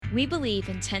We believe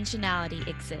intentionality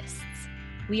exists.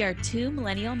 We are two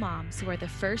millennial moms who are the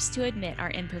first to admit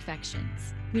our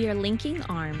imperfections. We are linking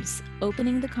arms,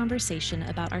 opening the conversation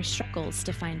about our struggles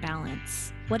to find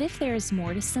balance. What if there is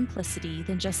more to simplicity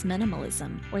than just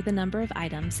minimalism or the number of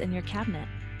items in your cabinet?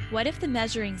 What if the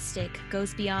measuring stick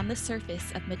goes beyond the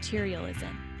surface of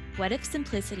materialism? What if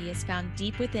simplicity is found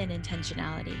deep within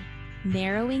intentionality?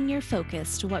 Narrowing your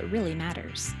focus to what really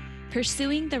matters.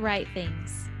 Pursuing the right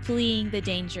things, fleeing the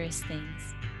dangerous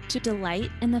things. To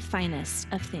delight in the finest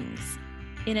of things.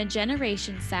 In a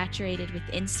generation saturated with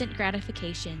instant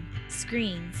gratification,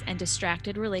 screens, and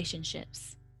distracted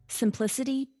relationships,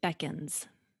 simplicity beckons.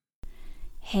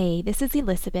 Hey, this is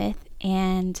Elizabeth,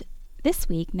 and this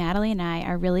week Natalie and I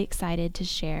are really excited to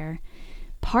share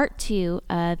part 2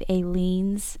 of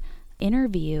Aileen's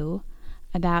interview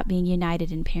about being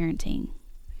united in parenting.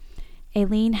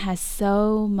 Aileen has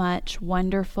so much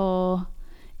wonderful,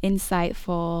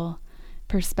 insightful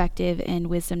perspective and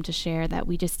wisdom to share that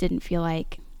we just didn't feel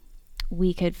like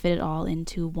we could fit it all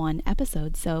into one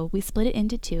episode, so we split it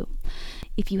into 2.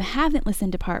 If you haven't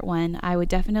listened to part 1, I would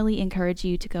definitely encourage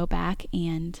you to go back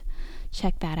and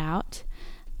check that out.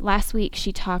 Last week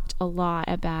she talked a lot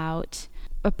about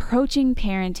approaching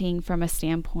parenting from a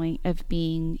standpoint of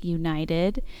being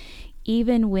united,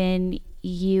 even when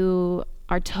you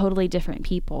are totally different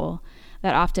people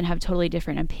that often have totally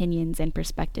different opinions and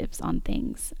perspectives on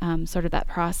things. Sort of that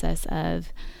process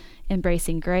of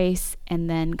embracing grace and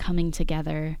then coming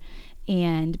together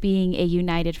and being a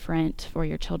united front for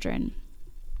your children.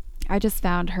 I just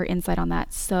found her insight on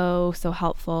that so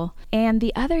helpful. And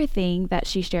the other thing that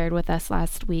she shared with us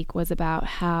last week was about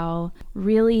how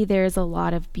really there's a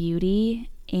lot of beauty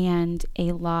and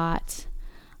a lot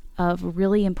of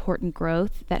really important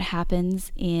growth that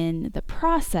happens in the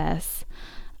process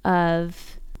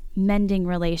of mending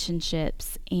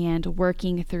relationships and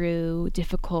working through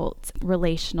difficult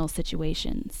relational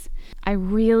situations. I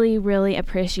really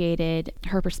appreciated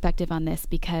her perspective on this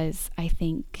because I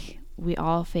think we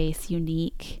all face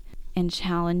unique and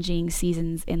challenging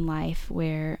seasons in life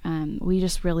where we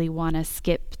just really want to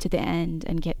skip to the end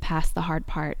and get past the hard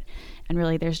part. And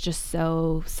really there's just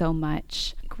so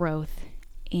much growth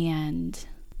and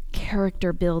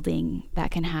character building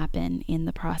that can happen in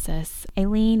the process.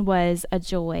 Aileen was a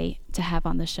joy to have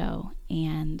on the show,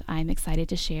 and I'm excited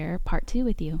to share part 2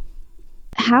 with you.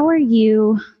 How are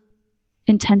you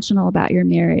intentional about your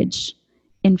marriage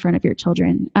in front of your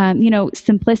children?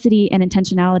 Simplicity and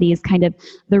intentionality is kind of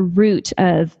the root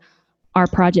of our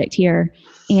project here,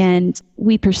 and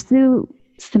we pursue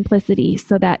simplicity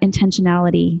so that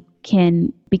intentionality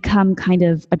can become kind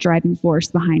of a driving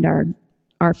force behind our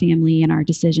family and our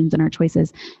decisions and our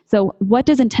choices. So what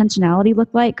does intentionality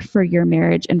look like for your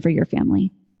marriage and for your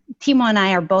family? Timo and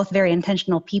I are both very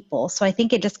intentional people. So I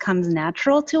think it just comes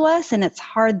natural to us, and it's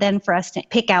hard then for us to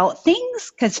pick out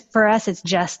things because for us, it's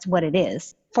just what it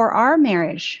is. For our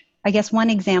marriage, I guess one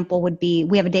example would be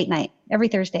we have a date night every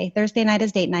Thursday. Thursday night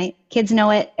is date night. Kids know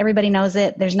it. Everybody knows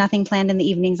it. There's nothing planned in the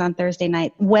evenings on Thursday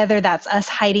night, whether that's us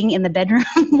hiding in the bedroom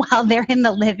while they're in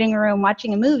the living room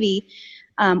watching a movie,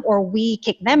 or we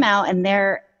kick them out and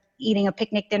they're eating a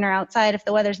picnic dinner outside if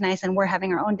the weather's nice and we're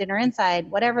having our own dinner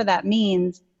inside. Whatever that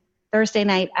means, Thursday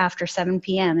night after 7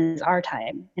 p.m. is our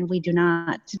time, and we do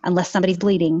not, unless somebody's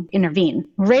bleeding, intervene.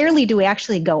 Rarely do we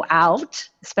actually go out,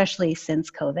 especially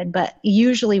since COVID, but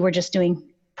usually we're just doing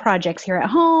projects here at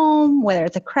home, whether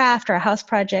it's a craft or a house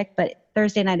project, but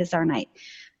Thursday night is our night.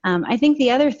 I think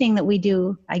the other thing that we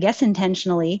do, I guess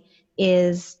intentionally,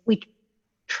 is we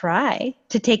try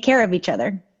to take care of each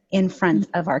other in front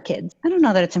of our kids. I don't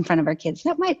know that it's in front of our kids.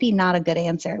 That might be not a good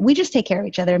answer. We just take care of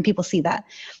each other and people see that.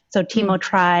 So Timo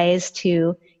tries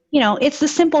to, it's the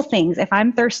simple things. If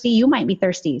I'm thirsty, you might be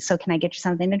thirsty. So can I get you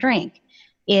something to drink?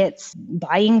 It's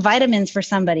buying vitamins for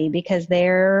somebody because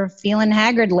they're feeling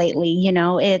haggard lately.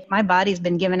 My body's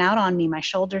been giving out on me. My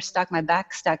shoulder's stuck, my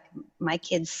back's stuck. My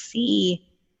kids see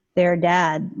their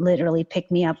dad literally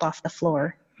pick me up off the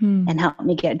floor and help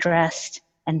me get dressed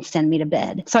and send me to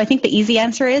bed. So I think the easy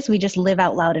answer is we just live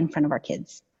out loud in front of our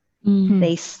kids. Mm-hmm.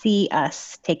 They see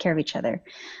us take care of each other.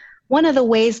 One of the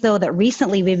ways, though, that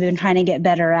recently we've been trying to get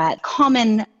better at,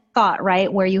 common thought,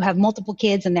 right, where you have multiple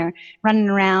kids and they're running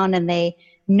around and they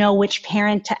know which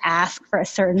parent to ask for a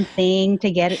certain thing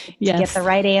to get the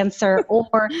right answer,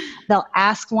 or they'll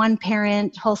ask one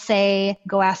parent, he'll say,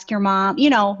 go ask your mom,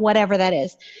 whatever that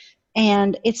is.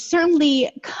 And it's certainly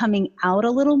coming out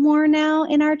a little more now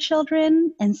in our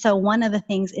children. And so one of the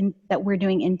things that we're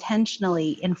doing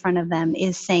intentionally in front of them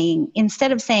is saying,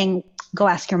 instead of saying, go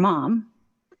ask your mom,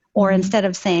 Or instead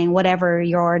of saying whatever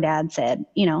your dad said,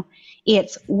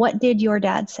 it's what did your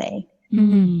dad say?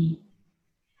 Mm-hmm.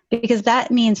 Because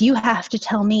that means you have to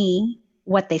tell me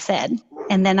what they said,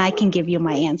 and then I can give you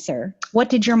my answer. What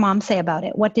did your mom say about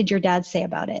it? What did your dad say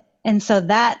about it? And so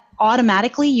that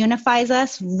automatically unifies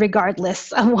us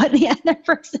regardless of what the other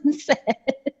person said.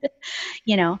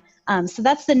 So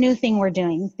that's the new thing we're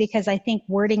doing, because I think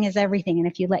wording is everything. And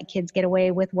if you let kids get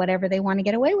away with whatever they want to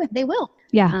get away with, they will.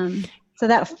 Yeah. So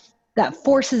that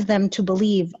forces them to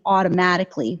believe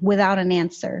automatically without an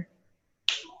answer.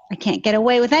 I can't get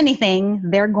away with anything.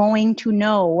 They're going to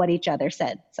know what each other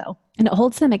said. And it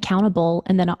holds them accountable.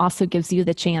 And then it also gives you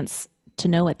the chance to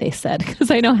know what they said.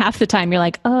 Because I know half the time you're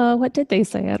like, oh, what did they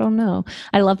say? I don't know.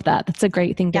 I love that. That's a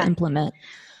great thing to implement.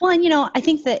 Well, and I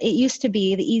think that it used to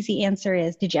be the easy answer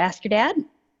is, did you ask your dad?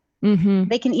 Mm-hmm.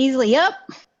 They can easily, yep.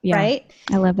 Yeah. Right?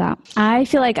 I love that. I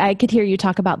feel like I could hear you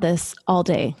talk about this all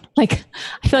day. Like,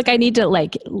 I feel like I need to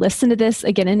listen to this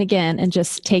again and again and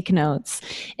just take notes.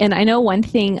 And I know one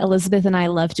thing Elizabeth and I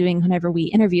love doing whenever we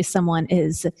interview someone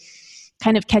is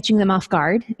kind of catching them off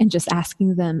guard and just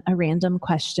asking them a random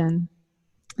question.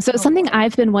 So something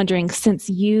I've been wondering, since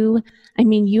you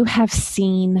have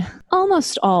seen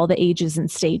almost all the ages and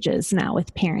stages now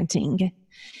with parenting,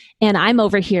 and I'm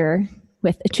over here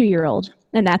with a 2-year-old,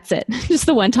 and that's it, just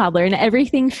the one toddler, and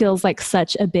everything feels like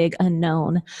such a big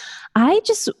unknown. I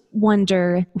just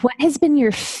wonder, what has been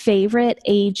your favorite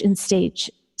age and stage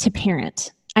to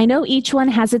parent? I know each one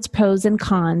has its pros and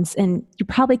cons, and you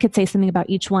probably could say something about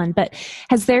each one, but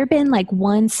has there been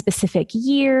one specific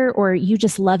year, or you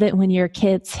just love it when your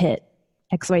kids hit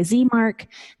XYZ mark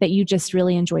that you just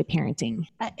really enjoy parenting?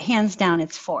 Hands down,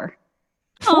 it's 4.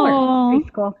 Oh,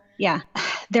 Preschool. Yeah.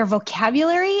 Their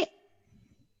vocabulary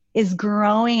is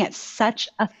growing at such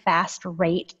a fast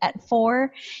rate at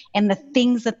 4. And the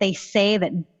things that they say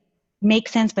that make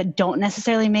sense but don't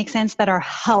necessarily make sense that are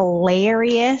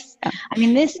hilarious. Yeah.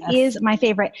 This is my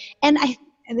favorite. And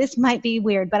this might be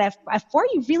weird, but at 4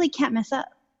 you really can't mess up.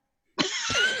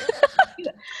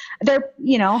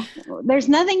 There's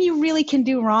nothing you really can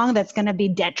do wrong that's going to be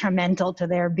detrimental to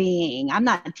their being. I'm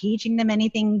not teaching them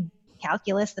anything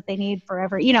calculus that they need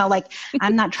forever.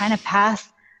 I'm not trying to pass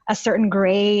a certain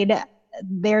grade.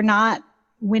 They're not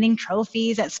winning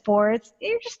trophies at sports.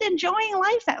 You're just enjoying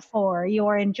life at 4. You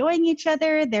are enjoying each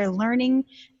other. They're learning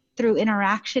through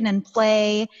interaction and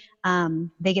play.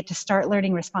 They get to start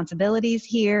learning responsibilities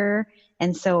here.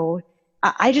 And so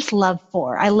I just love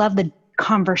 4. I love the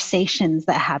conversations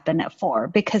that happen at 4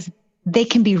 because they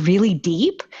can be really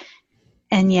deep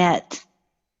and yet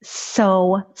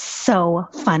so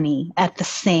funny at the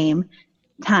same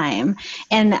time.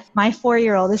 And my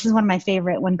 4-year-old, this is one of my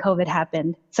favorite when COVID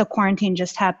happened. So quarantine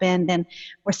just happened and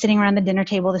we're sitting around the dinner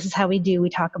table. This is how we do. We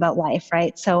talk about life,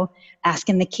 right? So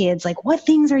asking the kids, what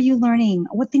things are you learning?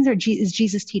 What things is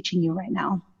Jesus teaching you right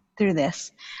now through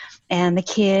this? And the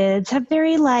kids have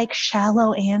very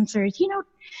shallow answers,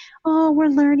 we're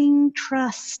learning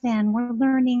trust and we're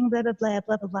learning blah, blah, blah,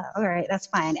 blah, blah, blah. All right, that's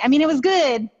fine. It was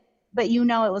good, but it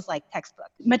was textbook.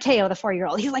 Mateo, the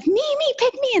 4-year-old, he's like, me,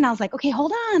 pick me. And I was like, okay,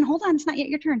 hold on. It's not yet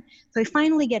your turn. So we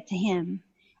finally get to him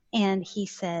and he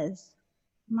says,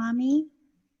 Mommy,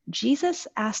 Jesus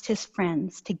asked his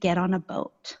friends to get on a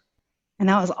boat. And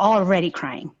I was already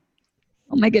crying.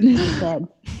 Oh my goodness. He said,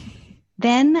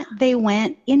 then they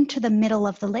went into the middle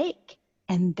of the lake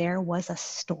and there was a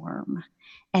storm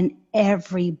and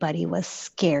everybody was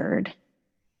scared,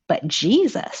 but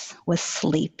Jesus was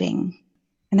sleeping.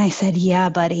 And I said, yeah,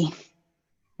 buddy.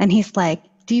 And he's like,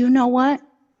 do you know what?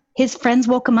 His friends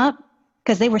woke him up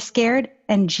because they were scared.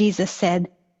 And Jesus said,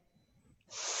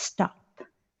 stop.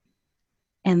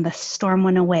 And the storm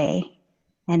went away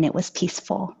and it was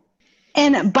peaceful.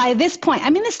 And by this point,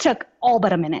 this took all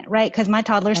but a minute, right? Because my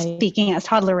toddler's speaking at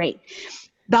toddler rate.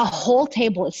 The whole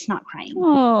table is snot crying.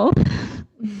 Oh.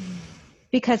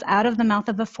 Because out of the mouth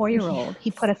of a 4-year-old,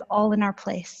 he put us all in our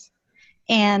place.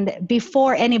 And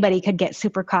before anybody could get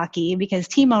super cocky, because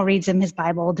Timo reads him his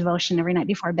Bible devotion every night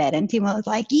before bed. And Timo was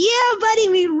like, yeah, buddy,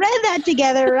 we read that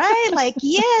together, right?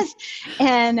 Yes.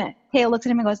 And Teo looks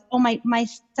at him and goes, oh, my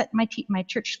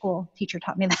church school teacher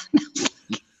taught me that.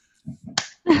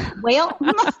 Well,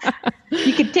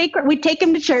 we'd take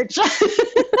him to church.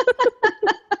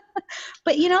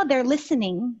 But, they're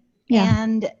listening. Yeah.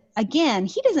 And again,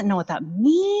 he doesn't know what that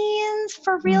means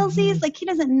for realsies. Mm-hmm. He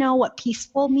doesn't know what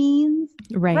peaceful means.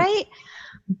 Right.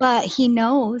 But he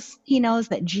knows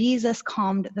that Jesus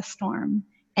calmed the storm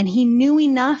and he knew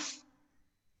enough.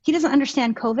 He doesn't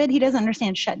understand COVID. He doesn't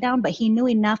understand shutdown, but he knew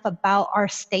enough about our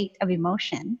state of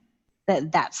emotion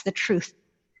that's the truth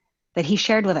that he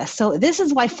shared with us. So this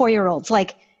is why 4-year-olds,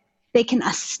 they can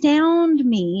astound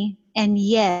me, and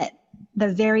yet the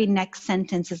very next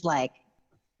sentence is like,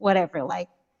 whatever, like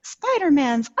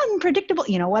Spider-Man's unpredictable,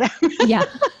 whatever. Yeah.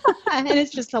 And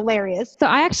it's just hilarious. So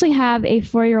I actually have a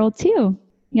 4-year-old too.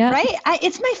 Yeah. Right?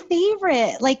 It's my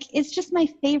favorite. Like, it's just my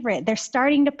favorite. They're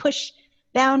starting to push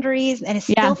boundaries, and it's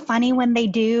still funny when they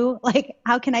do. Like,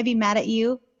 how can I be mad at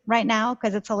you right now?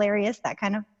 Because it's hilarious, that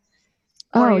kind of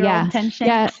 4-year-old tension.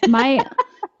 Yeah.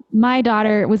 My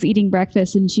daughter was eating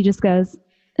breakfast and she just goes,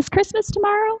 "Is Christmas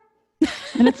tomorrow?"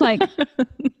 And it's like,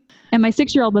 and my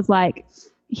 6-year-old was like,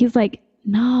 he's like,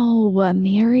 "No,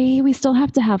 Mary, we still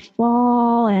have to have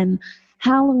fall and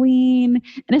Halloween."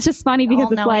 And it's just funny because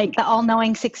it's like the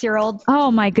all-knowing 6-year-old.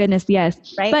 Oh my goodness,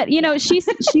 yes. Right? But she's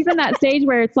in that stage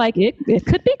where it's like it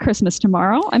could be Christmas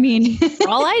tomorrow. I mean, for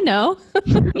all I know.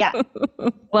 Yeah.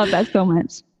 Love that so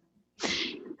much.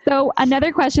 So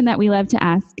another question that we love to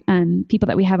ask people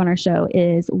that we have on our show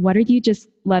is, what are you just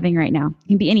loving right now? It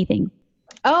can be anything.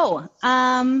 Oh,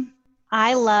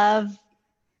 I love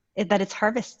it that it's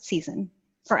harvest season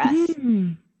for us.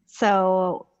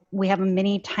 So we have a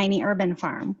mini tiny urban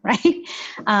farm, right?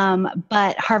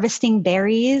 But harvesting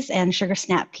berries and sugar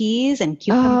snap peas and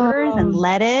cucumbers and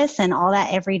lettuce and all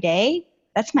that every day,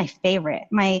 that's my favorite.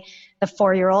 The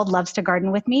 4-year-old loves to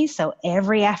garden with me. So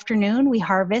every afternoon we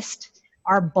harvest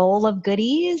our bowl of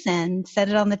goodies and set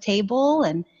it on the table.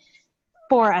 And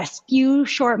for a few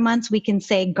short months, we can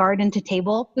say garden to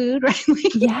table food, right?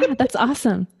 Yeah, that's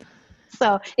awesome.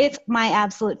 So it's my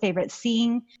absolute favorite,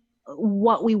 seeing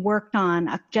what we worked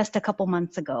on just a couple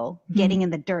months ago, getting in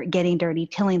the dirt, getting dirty,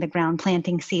 tilling the ground,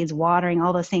 planting seeds, watering,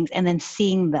 all those things, and then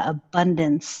seeing the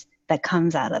abundance that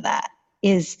comes out of that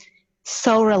is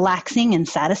so relaxing and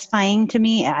satisfying to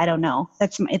me. I don't know.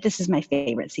 This is my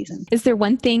favorite season. Is there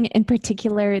one thing in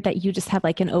particular that you just have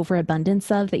like an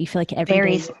overabundance of, that you feel like every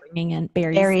day you're bringing in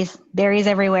berries? Berries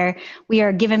everywhere. We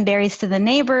are giving berries to the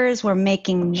neighbors. We're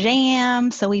making jam.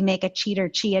 So we make a cheater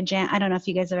chia jam. I don't know if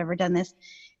you guys have ever done this.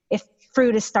 If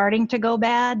fruit is starting to go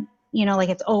bad, like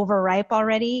it's overripe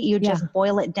already, you just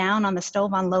boil it down on the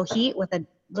stove on low heat with a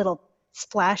little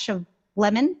splash of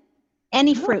lemon,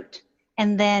 any fruit,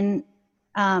 and then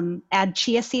add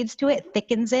chia seeds to it,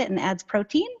 thickens it and adds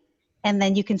protein. And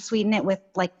then you can sweeten it with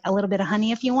like a little bit of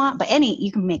honey if you want, but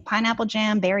you can make pineapple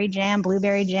jam, berry jam,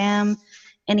 blueberry jam,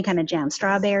 any kind of jam,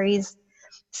 strawberries.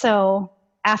 So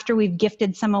after we've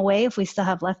gifted some away, if we still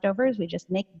have leftovers, we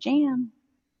just make jam.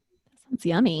 It's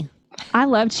yummy. I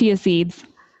love chia seeds.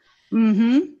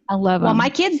 Mm-hmm. I love them. Well, my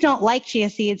kids don't like chia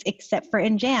seeds except for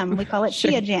in jam. We call it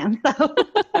chia jam. So.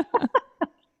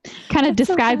 Kind of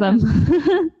disguise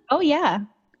them. Oh, yeah.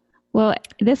 Well,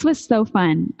 this was so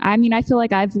fun. I mean, I feel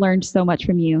like I've learned so much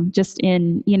from you just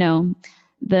in,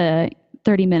 the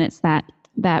 30 minutes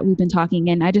that we've been talking.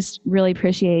 And I just really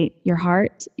appreciate your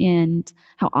heart and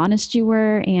how honest you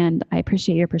were. And I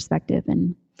appreciate your perspective.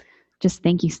 And just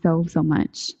thank you so, so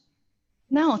much.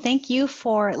 No, thank you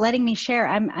for letting me share.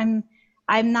 I'm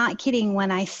not kidding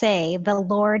when I say the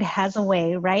Lord has a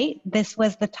way, right? This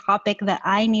was the topic that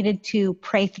I needed to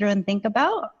pray through and think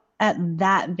about at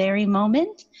that very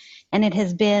moment. And it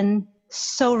has been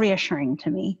so reassuring to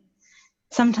me.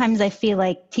 Sometimes I feel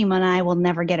like Timo and I will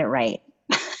never get it right.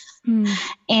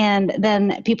 And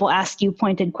then people ask you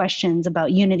pointed questions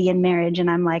about unity in marriage.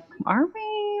 And I'm like, are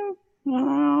we?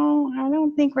 Oh, I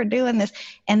don't think we're doing this.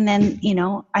 And then,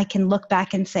 I can look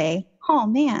back and say, oh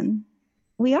man,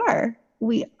 we are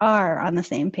on the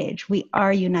same page. We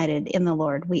are united in the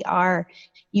Lord. We are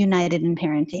united in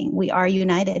parenting. We are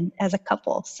united as a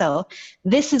couple. So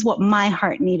this is what my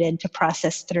heart needed to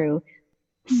process through.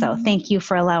 So thank you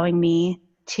for allowing me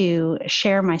to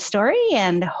share my story,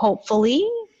 and hopefully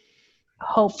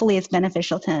it's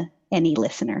beneficial to any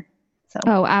listener. So.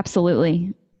 Oh,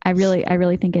 absolutely. I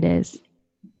really think it is.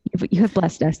 You have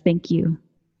blessed us. Thank you.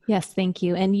 Yes, thank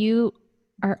you. And you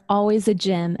are always a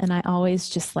gem, and I always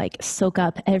just soak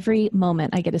up every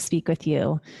moment I get to speak with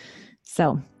you.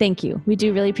 So thank you. We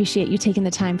do really appreciate you taking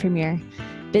the time from your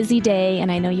busy day.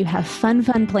 And I know you have fun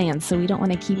plans, so we don't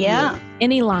want to keep you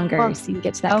any longer so you can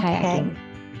get to that kayaking.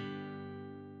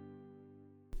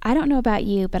 I don't know about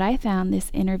you, but I found this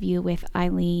interview with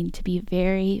Eileen to be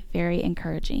very, very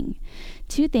encouraging.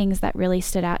 Two things that really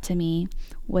stood out to me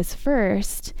was,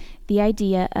 first, the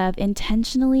idea of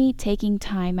intentionally taking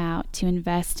time out to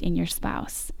invest in your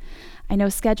spouse. I know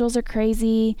schedules are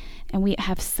crazy and we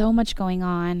have so much going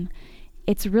on.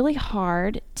 It's really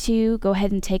hard to go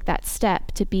ahead and take that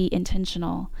step to be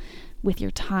intentional with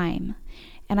your time.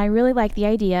 And I really like the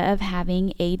idea of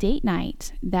having a date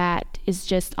night that is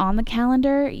just on the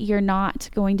calendar. You're not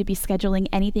going to be scheduling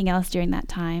anything else during that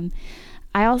time.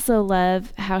 I also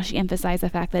love how she emphasized the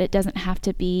fact that it doesn't have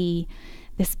to be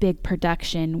this big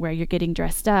production where you're getting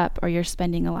dressed up or you're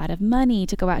spending a lot of money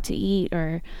to go out to eat,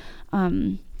 or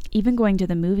even going to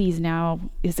the movies now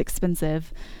is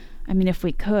expensive. I mean, if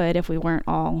we weren't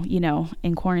all,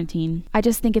 in quarantine. I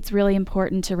just think it's really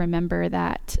important to remember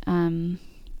that the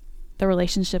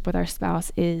relationship with our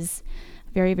spouse is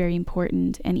very, very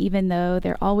important. And even though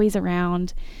they're always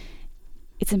around,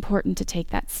 it's important to take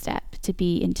that step to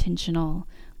be intentional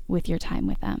with your time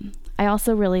with them. I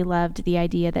also really loved the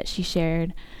idea that she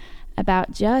shared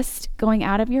about just going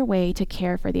out of your way to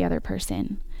care for the other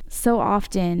person. So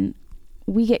often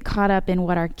we get caught up in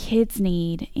what our kids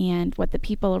need and what the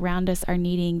people around us are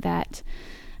needing, that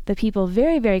the people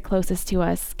very, very closest to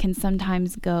us can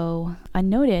sometimes go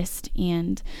unnoticed.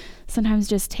 And sometimes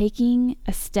just taking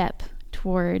a step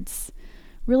towards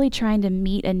really trying to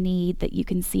meet a need that you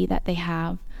can see that they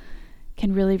have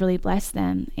can really, really bless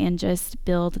them and just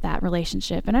build that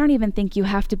relationship. And I don't even think you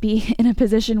have to be in a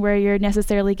position where you're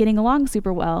necessarily getting along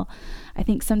super well. I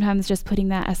think sometimes just putting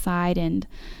that aside and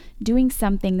doing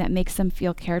something that makes them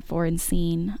feel cared for and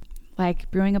seen, like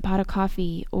brewing a pot of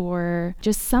coffee or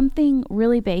just something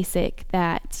really basic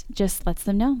that just lets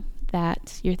them know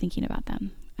that you're thinking about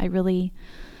them. I really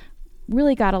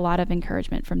got a lot of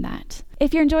encouragement from that.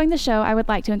 If you're enjoying the show, I would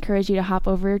like to encourage you to hop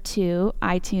over to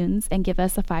iTunes and give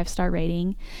us a 5-star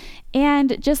rating,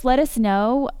 and just let us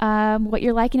know what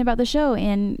you're liking about the show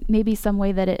and maybe some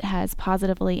way that it has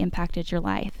positively impacted your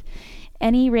life.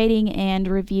 Any rating and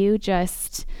review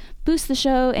just boosts the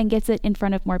show and gets it in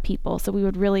front of more people. So we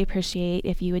would really appreciate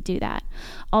if you would do that.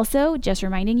 Also, just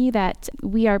reminding you that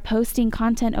we are posting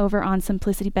content over on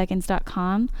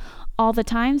simplicitybeckons.com all the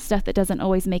time, stuff that doesn't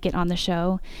always make it on the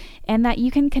show, and that you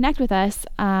can connect with us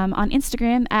on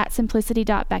Instagram at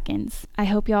simplicity.beckons. I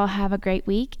hope y'all have a great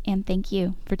week, and thank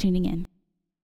you for tuning in.